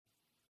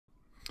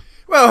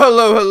Well,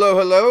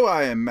 hello.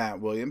 I am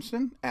Matt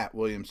Williamson at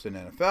Williamson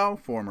NFL,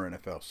 former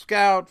NFL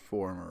scout,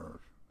 former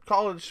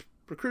college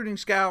recruiting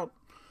scout,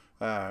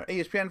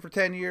 ESPN for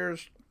 10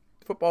 years,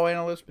 football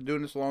analyst, been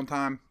doing this a long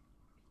time.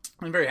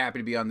 I'm very happy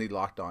to be on the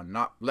Locked On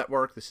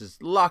Network. This is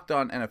Locked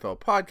On NFL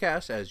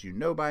podcast, as you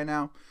know by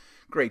now.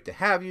 Great to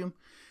have you.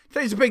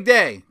 Today's a big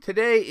day.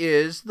 Today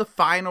is the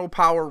final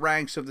power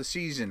ranks of the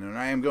season, and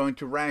I am going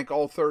to rank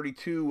all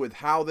 32 with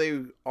how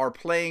they are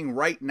playing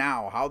right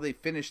now, how they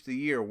finished the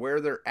year,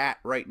 where they're at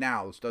right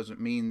now. This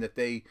doesn't mean that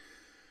they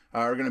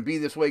are going to be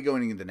this way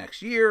going into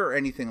next year or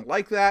anything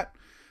like that,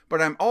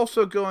 but I'm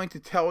also going to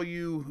tell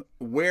you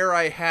where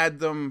I had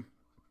them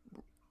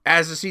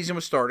as the season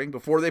was starting.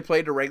 Before they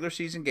played a regular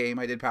season game,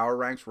 I did power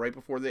ranks right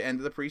before the end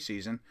of the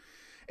preseason.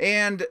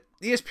 And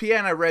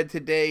ESPN, I read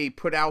today,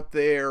 put out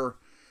their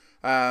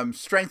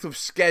strength of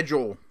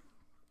schedule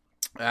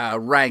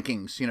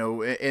rankings,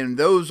 and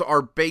those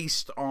are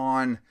based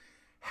on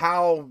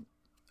how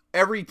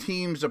every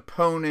team's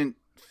opponent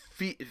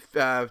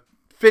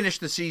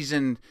finished the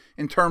season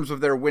in terms of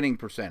their winning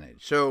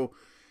percentage. So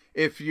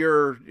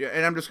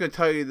and I'm just going to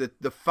tell you that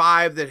the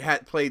 5 that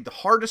had played the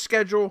hardest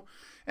schedule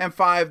and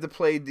 5 that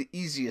played the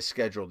easiest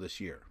schedule this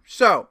year.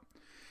 So,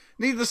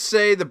 needless to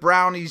say, the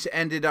Brownies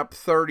ended up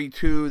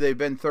 32. They've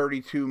been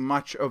 32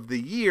 much of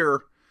the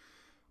year.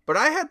 But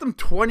I had them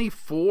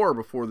 24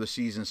 before the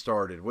season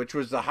started, which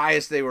was the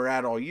highest they were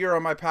at all year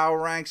on my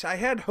power ranks. I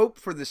had hope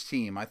for this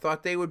team. I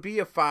thought they would be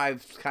the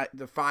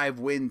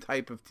 5-win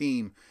type of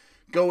team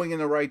going in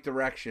the right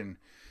direction.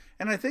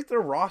 And I think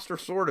their roster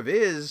sort of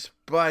is,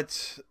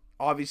 but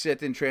obviously that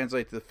didn't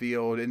translate to the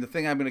field. And the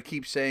thing I'm going to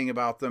keep saying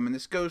about them, and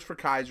this goes for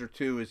Kaiser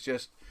too, is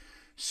just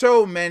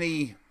so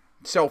many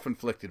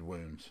self-inflicted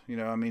wounds.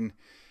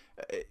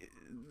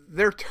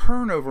 Their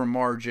turnover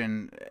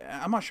margin,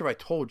 I'm not sure if I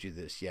told you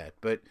this yet,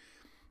 but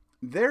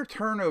their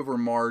turnover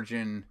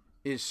margin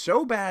is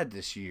so bad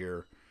this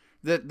year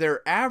that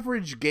their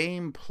average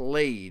game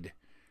played,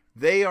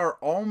 they are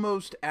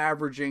almost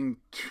averaging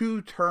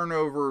 2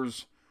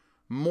 turnovers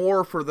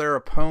more for their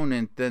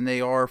opponent than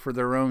they are for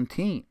their own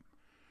team.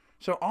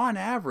 So on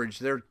average,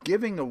 they're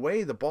giving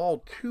away the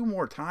ball 2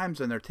 more times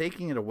than they're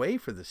taking it away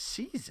for the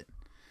season.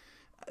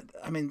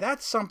 I mean,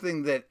 that's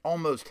something that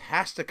almost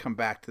has to come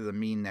back to the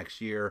mean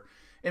next year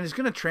and is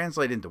going to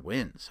translate into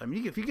wins. I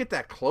mean, if you get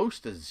that close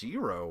to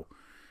 0,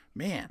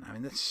 man, I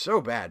mean, that's so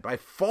bad. By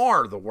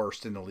far the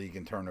worst in the league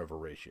in turnover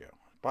ratio.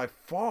 By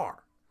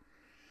far.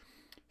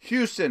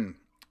 Houston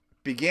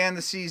began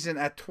the season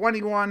at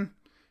 21,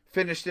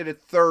 finished it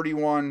at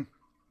 31.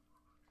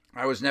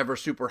 I was never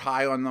super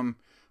high on them,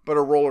 but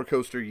a roller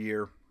coaster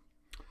year.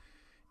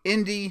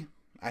 Indy,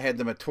 I had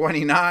them at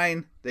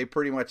 29. They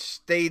pretty much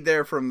stayed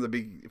there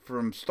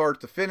from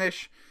start to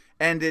finish.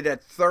 Ended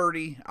at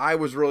 30. I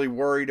was really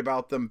worried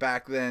about them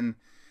back then,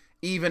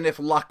 even if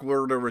Luck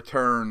were to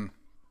return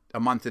a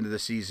month into the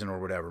season or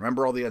whatever.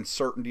 Remember all the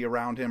uncertainty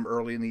around him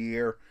early in the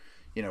year?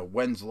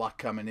 When's Luck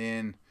coming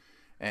in?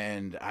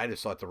 And I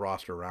just thought the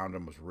roster around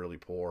him was really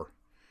poor.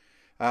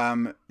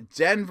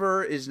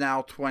 Denver is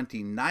now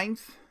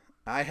 29th.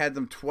 I had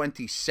them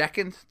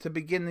 22nd to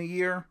begin the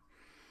year.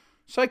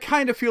 So I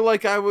kind of feel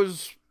like I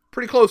was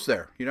pretty close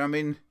there. You know what I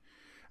mean?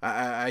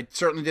 I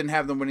certainly didn't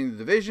have them winning the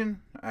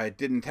division. I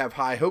didn't have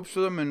high hopes for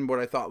them in what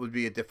I thought would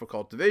be a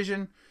difficult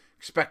division.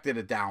 Expected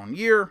a down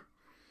year.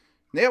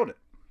 Nailed it.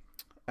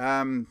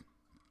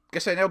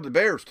 Guess I nailed the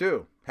Bears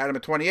too. Had them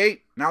at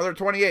 28. Now they're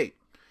 28.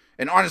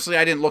 And honestly,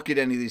 I didn't look at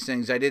any of these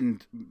things. I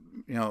didn't,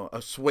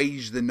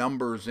 assuage the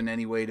numbers in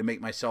any way to make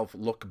myself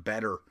look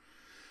better.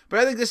 But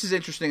I think this is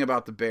interesting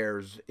about the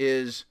Bears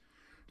is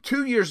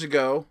 2 years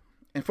ago,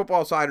 and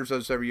Football Outsiders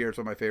does this every year, it's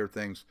one of my favorite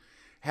things,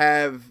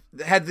 have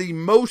had they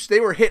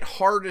were hit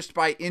hardest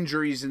by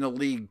injuries in the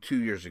league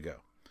 2 years ago.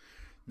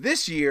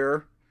 This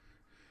year,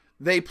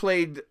 they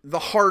played the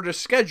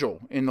hardest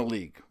schedule in the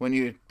league. When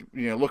you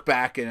look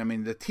back,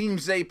 and the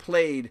teams they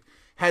played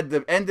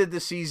ended the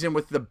season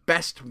with the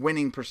best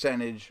winning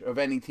percentage of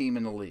any team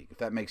in the league, if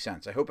that makes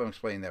sense. I hope I'm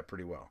explaining that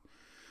pretty well.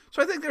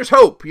 So I think there's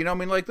hope.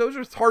 Those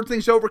are hard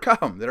things to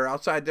overcome that are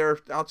outside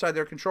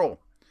their control.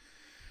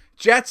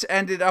 Jets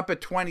ended up at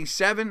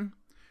 27.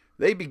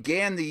 They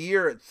began the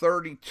year at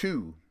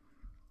 32.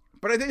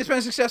 But I think it's been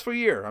a successful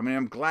year.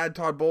 I'm glad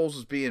Todd Bowles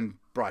is being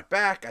brought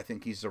back. I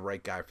think he's the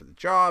right guy for the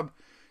job.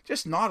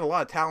 Just not a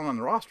lot of talent on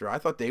the roster. I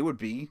thought they would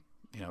be,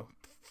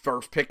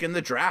 first pick in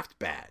the draft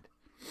bad.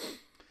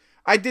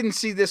 I didn't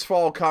see this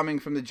fall coming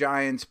from the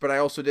Giants, but I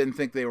also didn't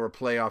think they were a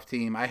playoff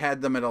team. I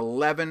had them at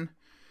 11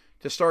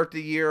 to start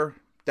the year,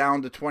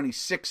 down to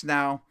 26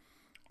 now.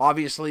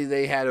 Obviously,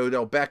 they had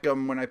Odell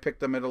Beckham when I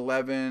picked them at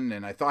 11,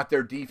 and I thought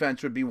their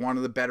defense would be one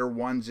of the better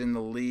ones in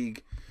the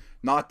league.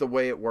 Not the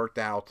way it worked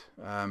out,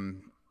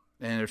 and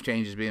there's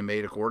changes being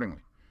made accordingly.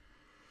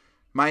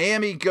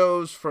 Miami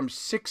goes from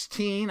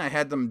 16. I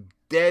had them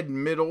dead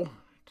middle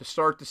to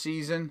start the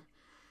season.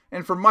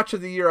 And for much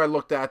of the year, I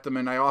looked at them,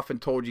 and I often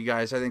told you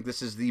guys I think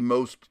this is the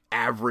most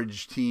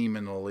average team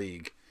in the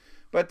league.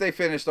 But they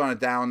finished on a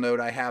down note.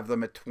 I have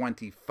them at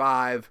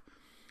 25.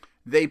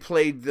 they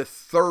played the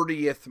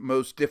 30th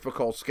most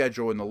difficult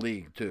schedule in the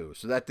league, too.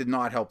 So that did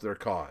not help their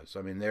cause.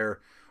 I mean, their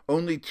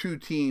only 2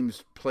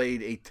 teams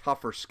played a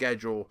tougher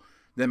schedule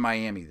than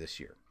Miami this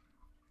year.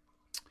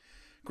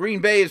 Green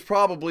Bay is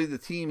probably the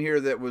team here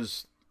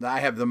that I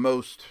have the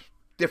most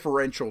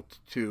differential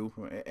to,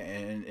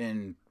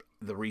 and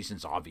the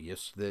reason's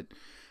obvious, that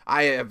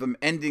I have them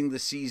ending the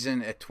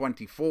season at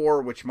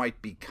 24, which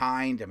might be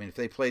kind. I mean, if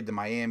they played the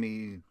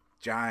Miami,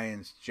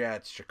 Giants,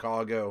 Jets,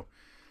 Chicago,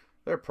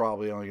 they're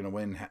probably only going to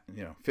win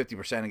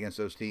 50% against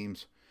those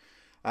teams.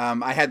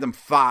 I had them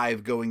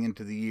 5 going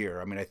into the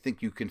year. I mean, I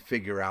think you can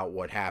figure out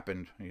what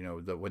happened.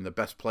 When the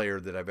best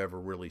player that I've ever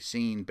really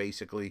seen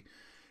basically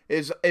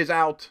is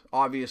out.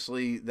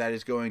 Obviously, that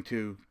is going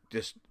to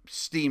just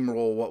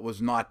steamroll what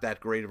was not that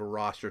great of a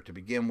roster to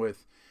begin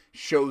with.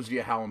 Shows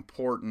you how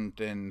important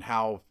and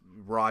how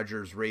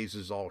Rodgers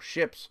raises all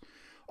ships.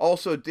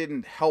 Also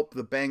didn't help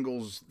the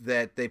Bengals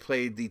that they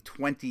played the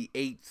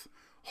 28th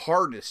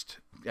hardest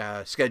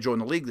schedule in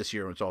the league this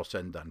year when it's all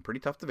said and done. Pretty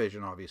tough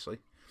division, obviously.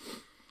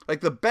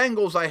 Like the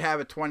Bengals I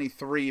have at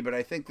 23, but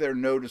I think they're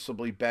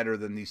noticeably better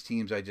than these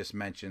teams I just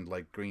mentioned,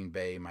 like Green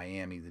Bay,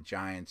 Miami, the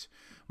Giants.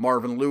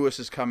 Marvin Lewis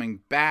is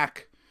coming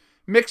back.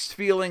 Mixed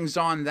feelings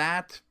on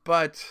that,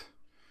 but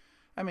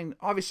I mean,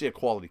 obviously a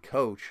quality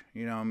coach.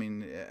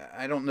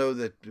 I don't know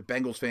that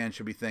Bengals fans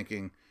should be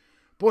thinking,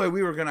 boy,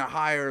 we were going to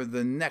hire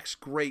the next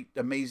great,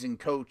 amazing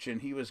coach,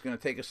 and he was going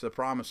to take us to the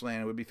promised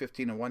land. It would be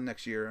 15-1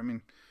 next year. I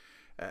mean,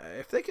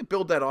 if they could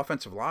build that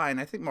offensive line,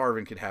 I think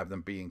Marvin could have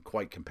them being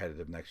quite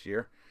competitive next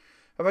year.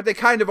 But they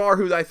kind of are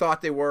who I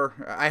thought they were.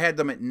 I had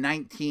them at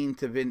 19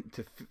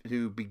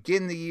 to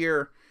begin the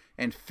year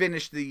and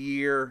finish the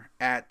year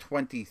at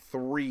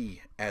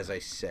 23, as I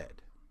said.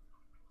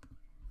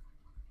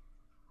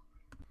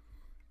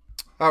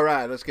 All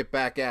right, let's get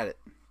back at it.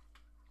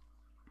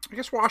 I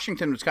guess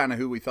Washington was kind of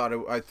who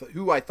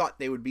I thought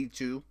they would be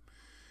too.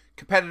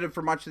 Competitive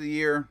for much of the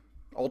year,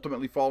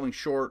 ultimately falling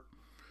short.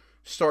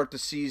 Start the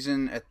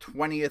season at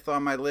 20th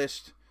on my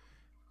list.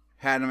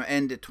 Had them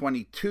end at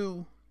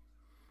 22.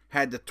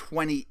 Had the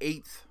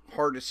 28th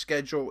hardest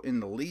schedule in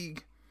the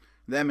league.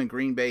 Them and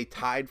Green Bay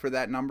tied for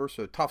that number.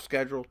 So tough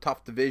schedule,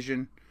 tough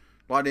division,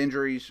 a lot of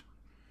injuries.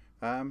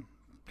 Kind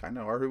of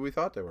are who we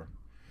thought they were.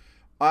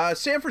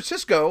 San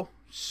Francisco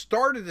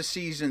started the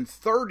season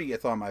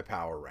 30th on my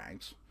power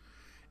ranks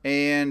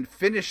and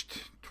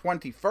finished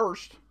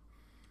 21st.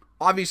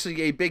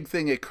 Obviously, a big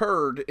thing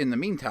occurred in the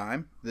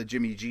meantime, the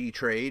Jimmy G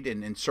trade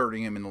and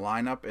inserting him in the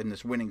lineup and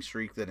this winning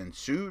streak that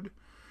ensued.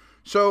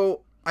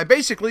 So I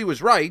basically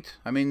was right.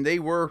 I mean, they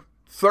were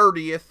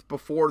 30th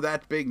before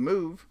that big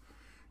move.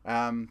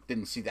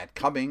 Didn't see that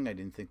coming. I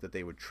didn't think that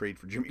they would trade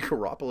for Jimmy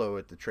Garoppolo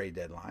at the trade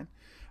deadline.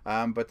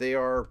 But they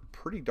are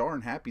pretty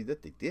darn happy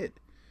that they did.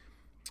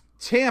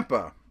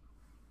 Tampa.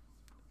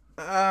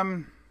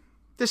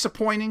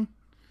 Disappointing.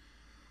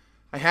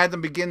 I had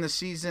them begin the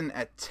season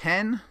at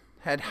 10.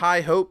 Had high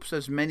hopes,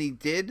 as many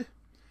did.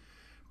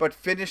 But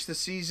finished the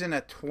season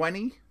at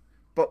 20.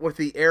 But with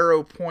the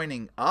arrow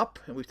pointing up.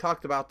 And we've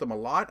talked about them a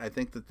lot. I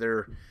think that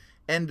their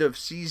end of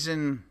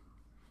season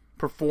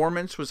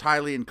performance was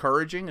highly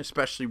encouraging,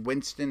 especially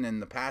Winston in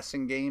the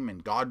passing game,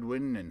 and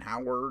Godwin and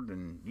Howard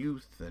and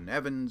Youth and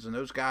Evans and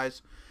those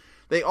guys.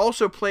 They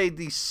also played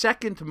the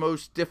second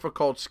most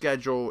difficult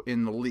schedule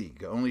in the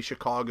league. Only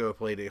Chicago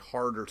played a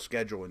harder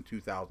schedule in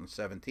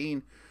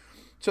 2017.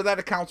 So that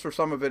accounts for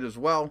some of it as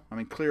well. I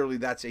mean, clearly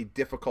that's a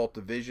difficult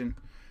division.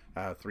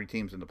 3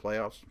 teams in the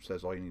playoffs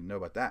says all you need to know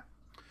about that.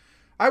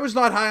 I was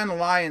not high on the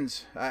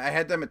Lions. I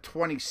had them at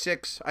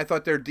 26. I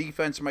thought their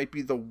defense might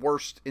be the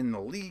worst in the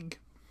league.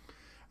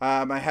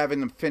 I having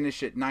them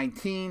finish at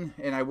 19,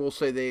 and I will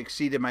say they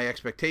exceeded my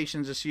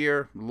expectations this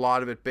year. A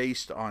lot of it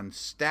based on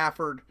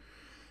Stafford.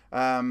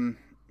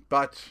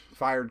 But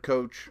fired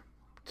coach.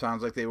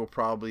 Sounds like they will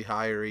probably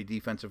hire a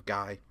defensive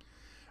guy.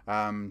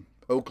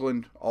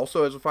 Oakland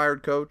also has a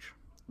fired coach.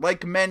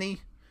 Like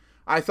many,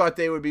 I thought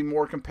they would be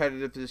more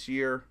competitive this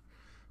year.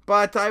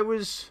 But I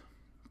was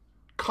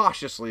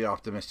cautiously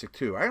optimistic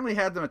too. I only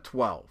had them at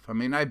 12. I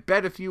mean, I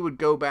bet if you would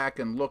go back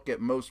and look at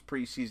most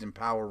preseason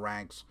power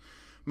ranks,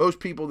 most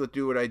people that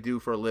do what I do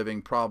for a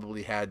living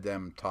probably had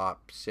them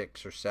top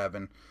 6 or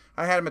 7.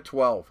 I had them at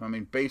 12. I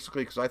mean,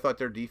 basically because I thought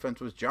their defense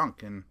was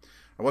junk, and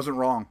I wasn't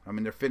wrong. I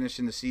mean, they're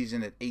finishing the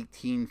season at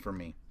 18 for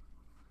me.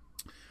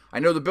 I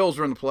know the Bills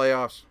are in the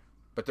playoffs,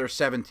 but they're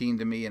 17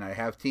 to me, and I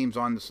have teams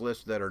on this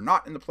list that are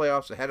not in the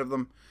playoffs ahead of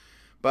them.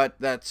 But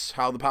that's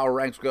how the power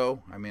ranks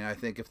go. I mean, I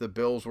think if the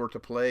Bills were to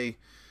play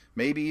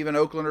maybe even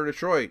Oakland or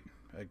Detroit,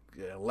 an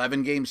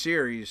 11-game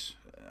series,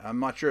 I'm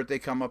not sure if they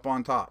come up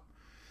on top.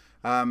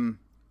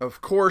 Of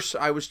course,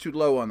 I was too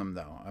low on them,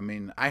 though. I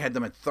mean, I had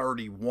them at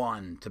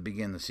 31 to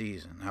begin the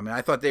season. I mean,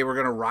 I thought they were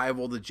going to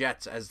rival the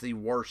Jets as the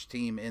worst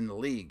team in the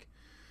league.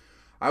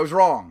 I was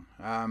wrong.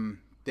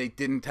 They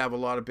didn't have a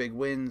lot of big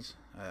wins.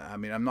 I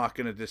mean, I'm not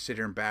going to just sit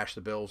here and bash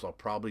the Bills. I'll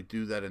probably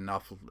do that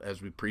enough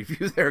as we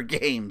preview their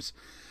games.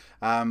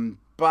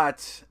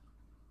 But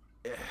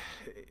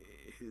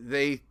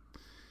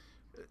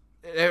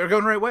they're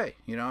going the right way.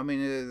 I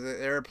mean,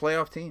 they're a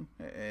playoff team,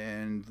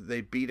 and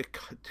they beat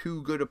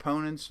two good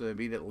opponents. They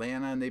beat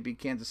Atlanta, and they beat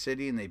Kansas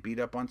City, and they beat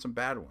up on some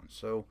bad ones.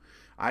 So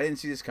I didn't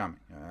see this coming.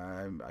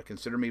 I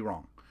consider me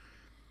wrong.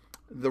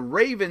 The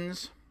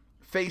Ravens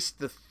faced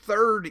the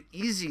third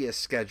easiest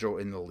schedule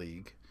in the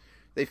league.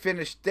 They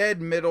finished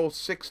dead middle,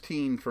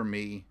 16 for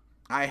me.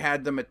 I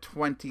had them at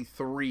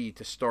 23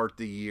 to start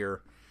the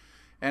year.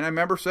 And I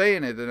remember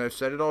saying it, and I've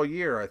said it all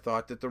year. I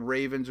thought that the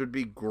Ravens would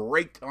be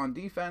great on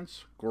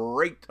defense,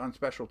 great on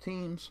special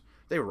teams.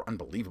 They were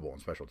unbelievable on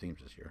special teams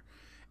this year.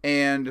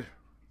 And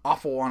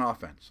awful on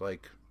offense,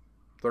 like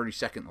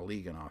 32nd in the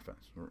league in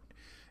offense.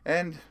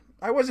 And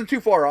I wasn't too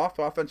far off.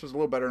 Offense was a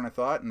little better than I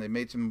thought, and they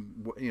made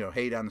some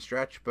hay down the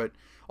stretch, but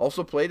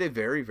also played a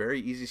very,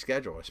 very easy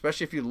schedule,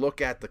 especially if you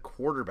look at the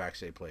quarterbacks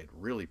they played.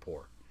 Really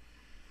poor.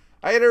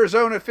 I had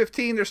Arizona at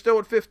 15. They're still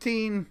at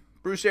 15.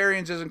 Bruce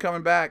Arians isn't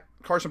coming back.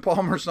 Carson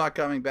Palmer's not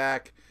coming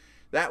back.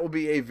 That will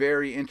be a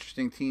very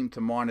interesting team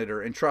to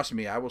monitor. And trust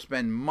me, I will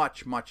spend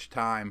much, much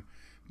time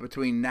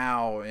between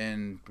now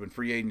and when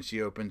free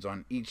agency opens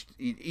on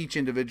each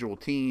individual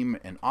team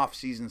and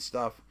off-season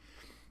stuff.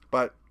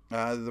 But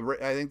I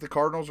think the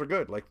Cardinals are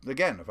good. Like,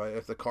 again,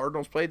 if the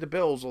Cardinals played the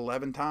Bills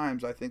 11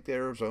 times, I think the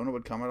Arizona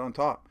would come out on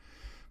top.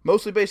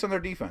 Mostly based on their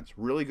defense.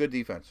 Really good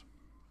defense.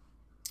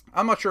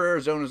 I'm not sure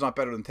Arizona's not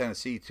better than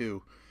Tennessee,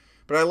 too.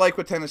 But I like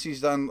what Tennessee's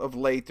done of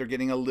late. They're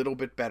getting a little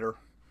bit better.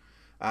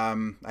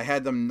 I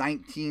had them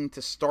 19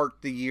 to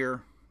start the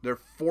year. They're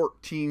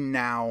 14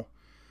 now.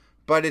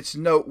 But it's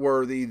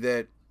noteworthy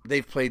that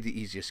they've played the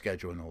easiest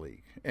schedule in the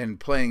league. And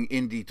playing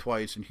Indy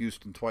twice and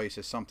Houston twice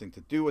has something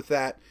to do with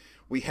that.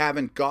 We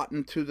haven't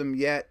gotten to them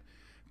yet.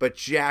 But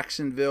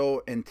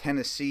Jacksonville and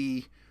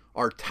Tennessee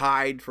are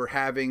tied for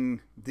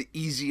having the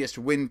easiest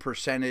win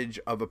percentage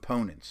of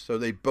opponents. So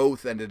they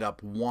both ended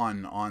up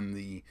 1 on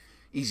the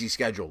easy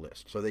schedule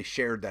list. So they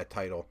shared that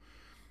title.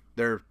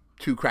 They're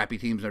two crappy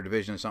teams in their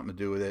division has something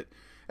to do with it,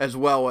 as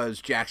well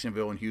as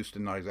Jacksonville and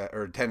Houston,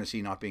 or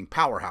Tennessee not being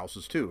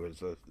powerhouses too,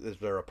 as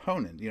their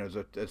opponent.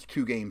 There's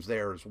 2 games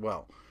there as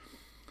well.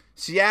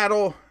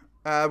 Seattle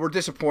were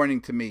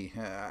disappointing to me.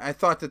 I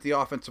thought that the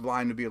offensive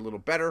line would be a little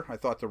better. I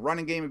thought the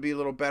running game would be a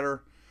little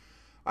better.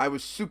 I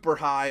was super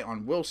high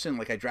on Wilson,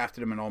 like I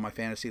drafted him in all my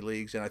fantasy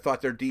leagues, and I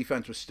thought their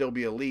defense would still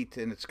be elite,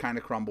 and it's kind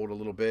of crumbled a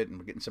little bit, and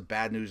we're getting some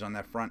bad news on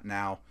that front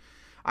now.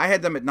 I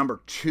had them at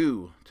number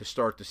 2 to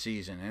start the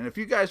season. And if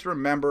you guys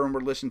remember and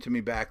were listening to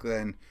me back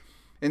then,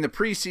 in the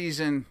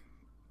preseason,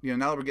 now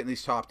that we're getting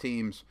these top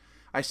teams,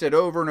 I said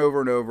over and over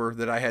and over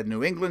that I had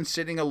New England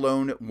sitting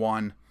alone at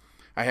 1.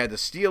 I had the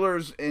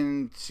Steelers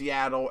in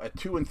Seattle at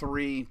 2 and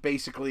 3,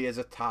 basically as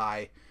a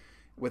tie,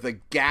 with a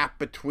gap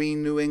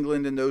between New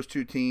England and those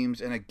 2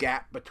 teams and a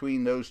gap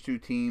between those 2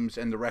 teams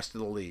and the rest of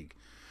the league.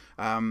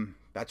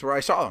 That's where I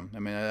saw them. I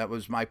mean, that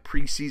was my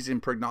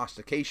preseason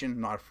prognostication.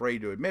 Not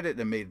afraid to admit it.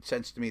 It made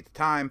sense to me at the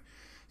time.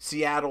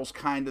 Seattle's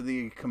kind of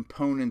the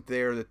component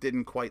there that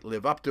didn't quite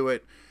live up to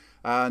it.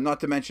 Not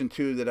to mention,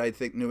 too, that I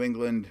think New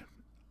England,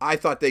 I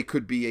thought they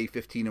could be a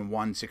 15-1,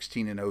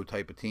 16-0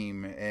 type of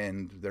team,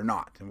 and they're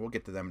not. And we'll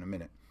get to them in a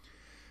minute.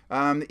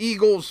 The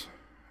Eagles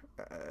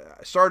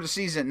started the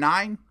season at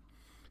 9.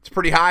 It's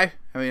pretty high.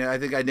 I mean, I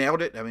think I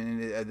nailed it. I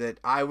mean, that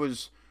I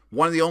was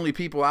one of the only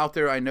people out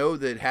there I know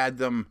that had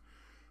them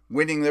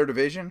winning their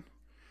division.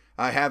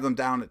 I have them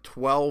down at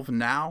 12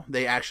 now.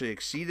 They actually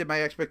exceeded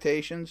my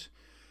expectations.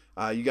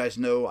 You guys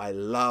know I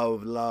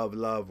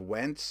love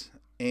Wentz.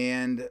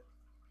 And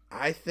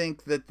I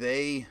think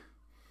that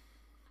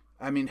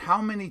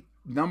how many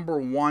number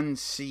 1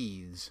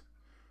 seeds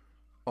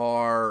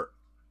are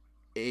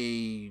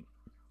a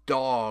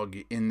dog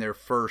in their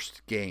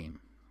first game?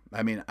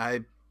 I mean,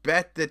 I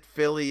bet that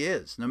Philly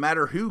is. No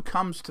matter who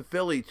comes to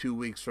Philly 2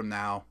 weeks from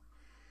now,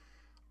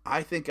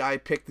 I think I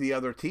picked the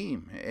other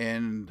team,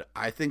 and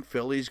I think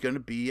Philly's going to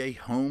be a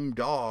home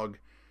dog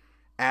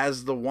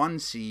as the 1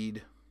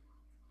 seed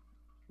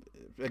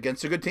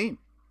against a good team.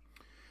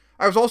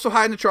 I was also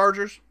high in the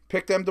Chargers,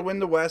 picked them to win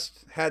the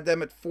West, had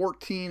them at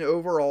 14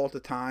 overall at the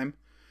time.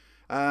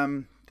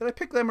 Did I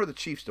pick them or the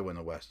Chiefs to win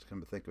the West?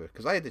 Come to think of it,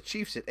 because I had the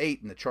Chiefs at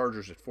 8 and the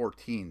Chargers at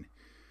 14,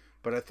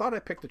 but I thought I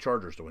picked the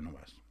Chargers to win the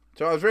West.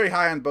 So I was very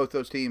high on both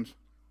those teams.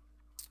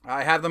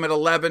 I have them at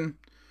 11.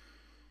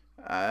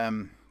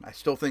 I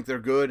still think they're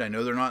good. I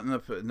know they're not in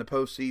the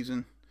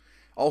postseason.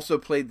 Also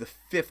played the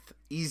 5th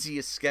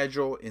easiest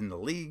schedule in the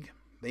league.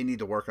 They need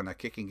to work on that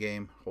kicking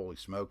game. Holy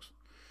smokes.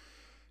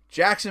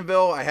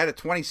 Jacksonville, I had at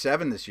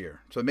 27 this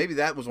year. So maybe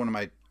that was one of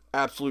my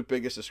absolute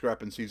biggest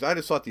discrepancies. I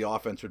just thought the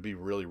offense would be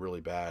really,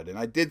 really bad. And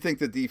I did think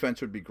the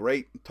defense would be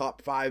great.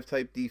 Top 5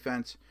 type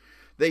defense.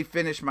 They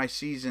finished my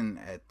season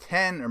at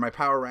 10, or my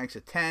power ranks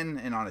at 10,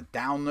 and on a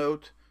down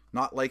note,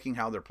 not liking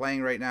how they're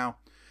playing right now.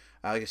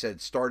 Like I said,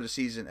 started the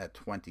season at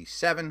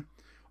 27.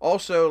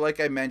 Also,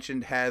 like I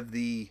mentioned, had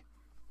the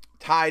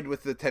tied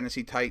with the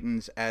Tennessee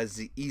Titans as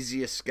the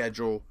easiest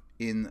schedule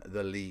in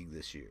the league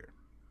this year.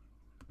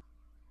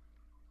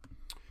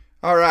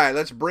 All right,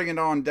 let's bring it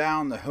on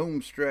down the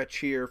home stretch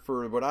here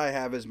for what I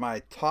have as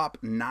my top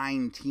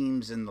 9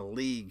 teams in the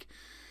league.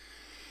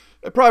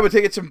 I probably would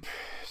take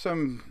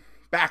some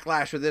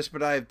backlash with this,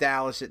 but I have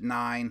Dallas at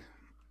 9.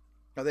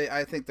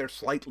 I think they're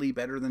slightly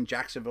better than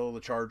Jacksonville,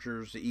 the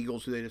Chargers, the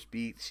Eagles, who they just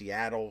beat,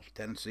 Seattle,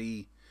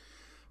 Tennessee.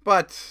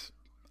 But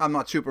I'm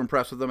not super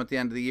impressed with them at the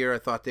end of the year. I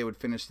thought they would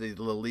finish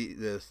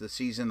the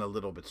season a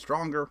little bit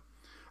stronger.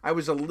 I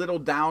was a little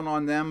down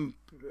on them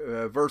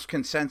versus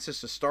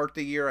consensus to start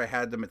the year. I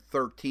had them at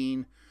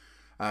 13.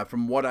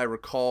 From what I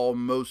recall,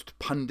 most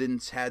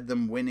pundits had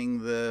them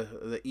winning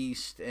the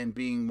East and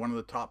being one of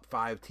the top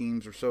 5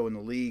 teams or so in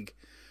the league.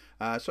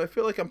 So I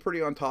feel like I'm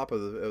pretty on top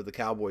of the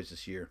Cowboys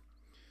this year.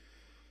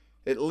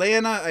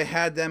 Atlanta, I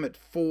had them at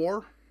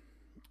 4,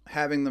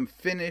 having them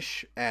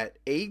finish at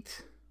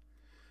 8.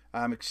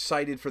 I'm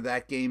excited for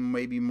that game,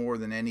 maybe more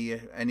than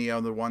any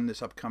other one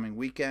this upcoming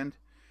weekend.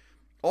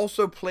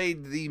 Also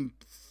played the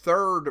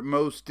 3rd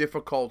most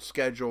difficult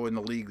schedule in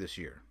the league this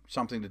year.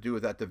 Something to do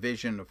with that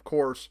division, of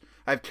course.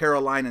 I have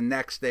Carolina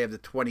next. They have the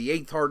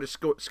 28th hardest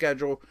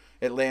schedule.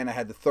 Atlanta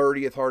had the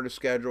 30th hardest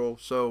schedule.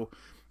 So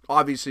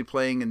obviously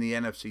playing in the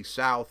NFC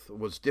South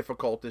was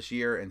difficult this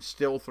year, and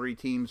still 3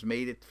 teams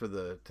made it to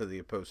the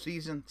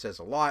postseason. It says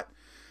a lot.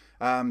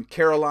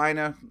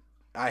 Carolina,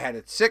 I had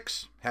at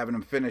 6, having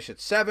them finish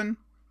at 7.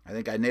 I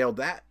think I nailed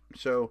that.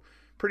 So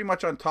pretty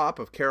much on top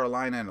of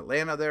Carolina and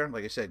Atlanta there.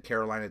 Like I said,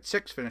 Carolina at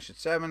 6, finished at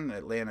 7.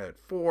 Atlanta at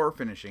 4,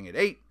 finishing at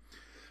 8.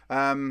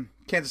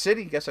 Kansas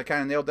City, guess I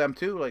kind of nailed them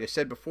too. Like I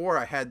said before,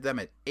 I had them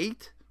at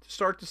 8 to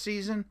start the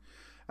season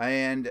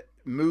and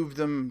moved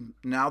them.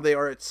 Now they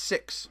are at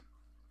 6.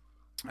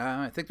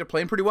 I think they're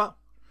playing pretty well.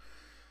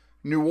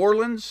 New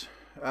Orleans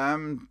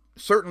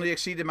certainly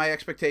exceeded my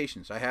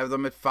expectations. I have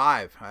them at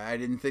 5. I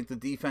didn't think the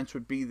defense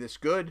would be this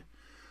good.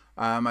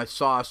 I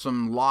saw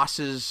some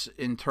losses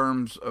in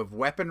terms of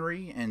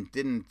weaponry and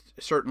didn't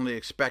certainly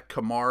expect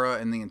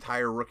Kamara and the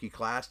entire rookie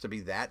class to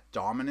be that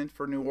dominant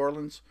for New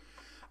Orleans.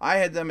 I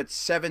had them at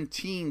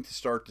 17 to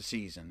start the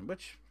season,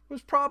 which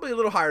was probably a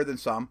little higher than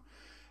some.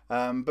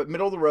 But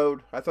middle of the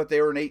road. I thought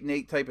they were an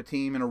 8-8 type of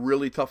team in a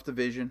really tough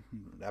division.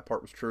 That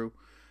part was true.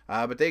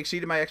 But they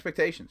exceeded my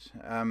expectations.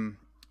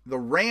 The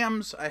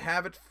Rams I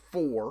have at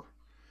 4,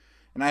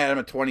 and I had them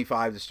at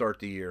 25 to start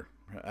the year.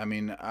 I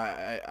mean,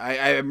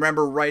 I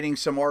remember writing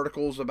some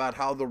articles about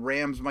how the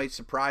Rams might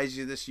surprise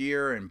you this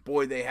year, and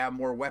boy, they have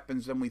more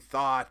weapons than we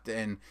thought,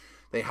 and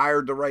they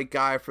hired the right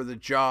guy for the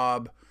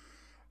job,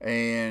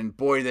 and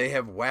boy, they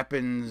have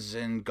weapons,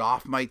 and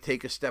Goff might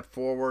take a step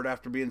forward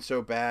after being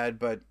so bad,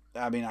 but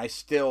I mean, I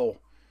still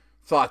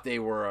thought they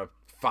were a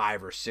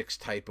 5 or 6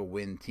 type of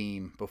win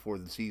team before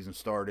the season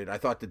started. I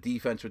thought the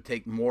defense would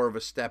take more of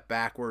a step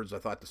backwards. I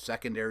thought the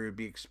secondary would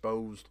be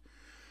exposed.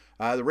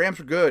 The Rams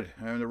were good.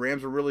 I mean, the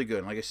Rams were really good.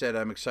 And like I said,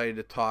 I'm excited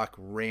to talk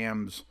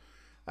Rams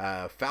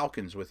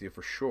Falcons with you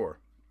for sure.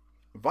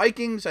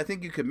 Vikings, I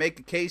think you could make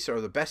a case, are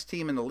the best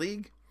team in the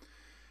league.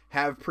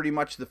 Have pretty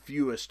much the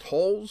fewest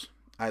holes.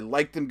 I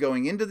liked them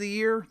going into the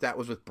year. That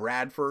was with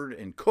Bradford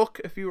and Cook,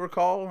 if you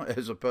recall,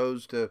 as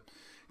opposed to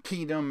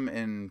Keenum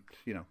and,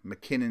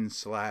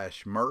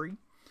 McKinnon/Murray.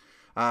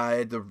 I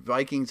had the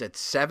Vikings at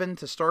 7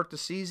 to start the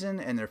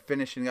season, and they're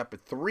finishing up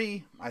at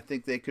 3. I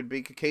think they could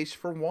make a case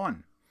for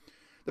 1.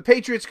 The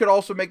Patriots could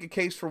also make a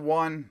case for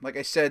 1. Like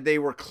I said, they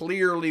were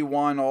clearly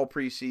 1 all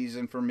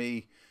preseason for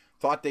me.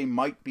 Thought they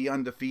might be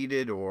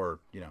undefeated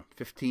or,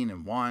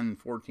 15-1,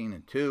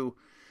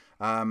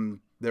 14-2.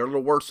 They're a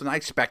little worse than I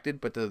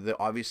expected, but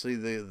obviously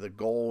the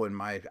goal and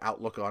my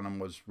outlook on them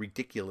was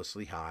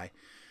ridiculously high.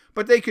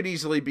 But they could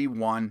easily be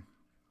 1.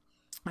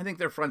 I think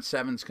their front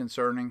seven's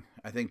concerning.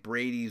 I think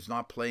Brady's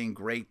not playing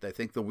great. I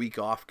think the week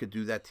off could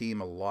do that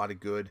team a lot of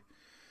good.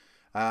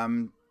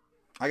 I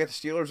got the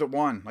Steelers at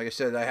 1. Like I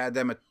said, I had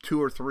them at 2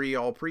 or 3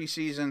 all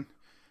preseason.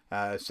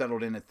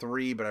 Settled in at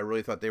 3, but I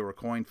really thought they were a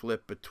coin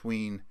flip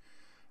between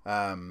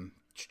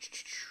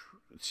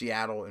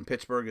Seattle and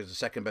Pittsburgh as the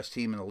second best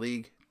team in the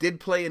league.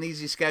 Did play an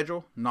easy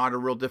schedule, not a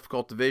real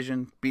difficult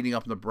division. Beating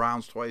up the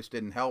Browns twice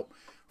didn't help.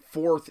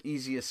 4th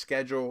easiest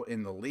schedule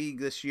in the league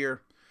this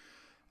year.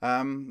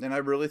 And I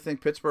really think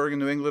Pittsburgh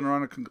and New England are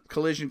on a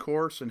collision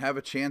course and have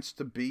a chance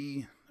to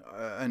be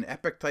an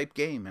epic type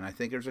game. And I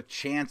think there's a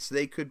chance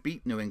they could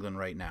beat New England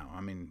right now.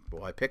 I mean,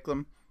 will I pick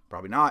them?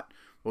 Probably not.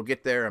 We'll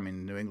get there. I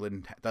mean, New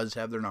England does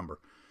have their number.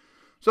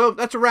 So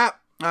that's a wrap.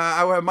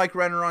 I will have Mike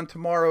Renner on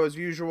tomorrow as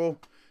usual.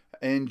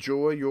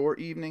 Enjoy your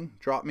evening.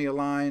 Drop me a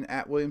line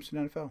at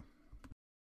Williamson NFL.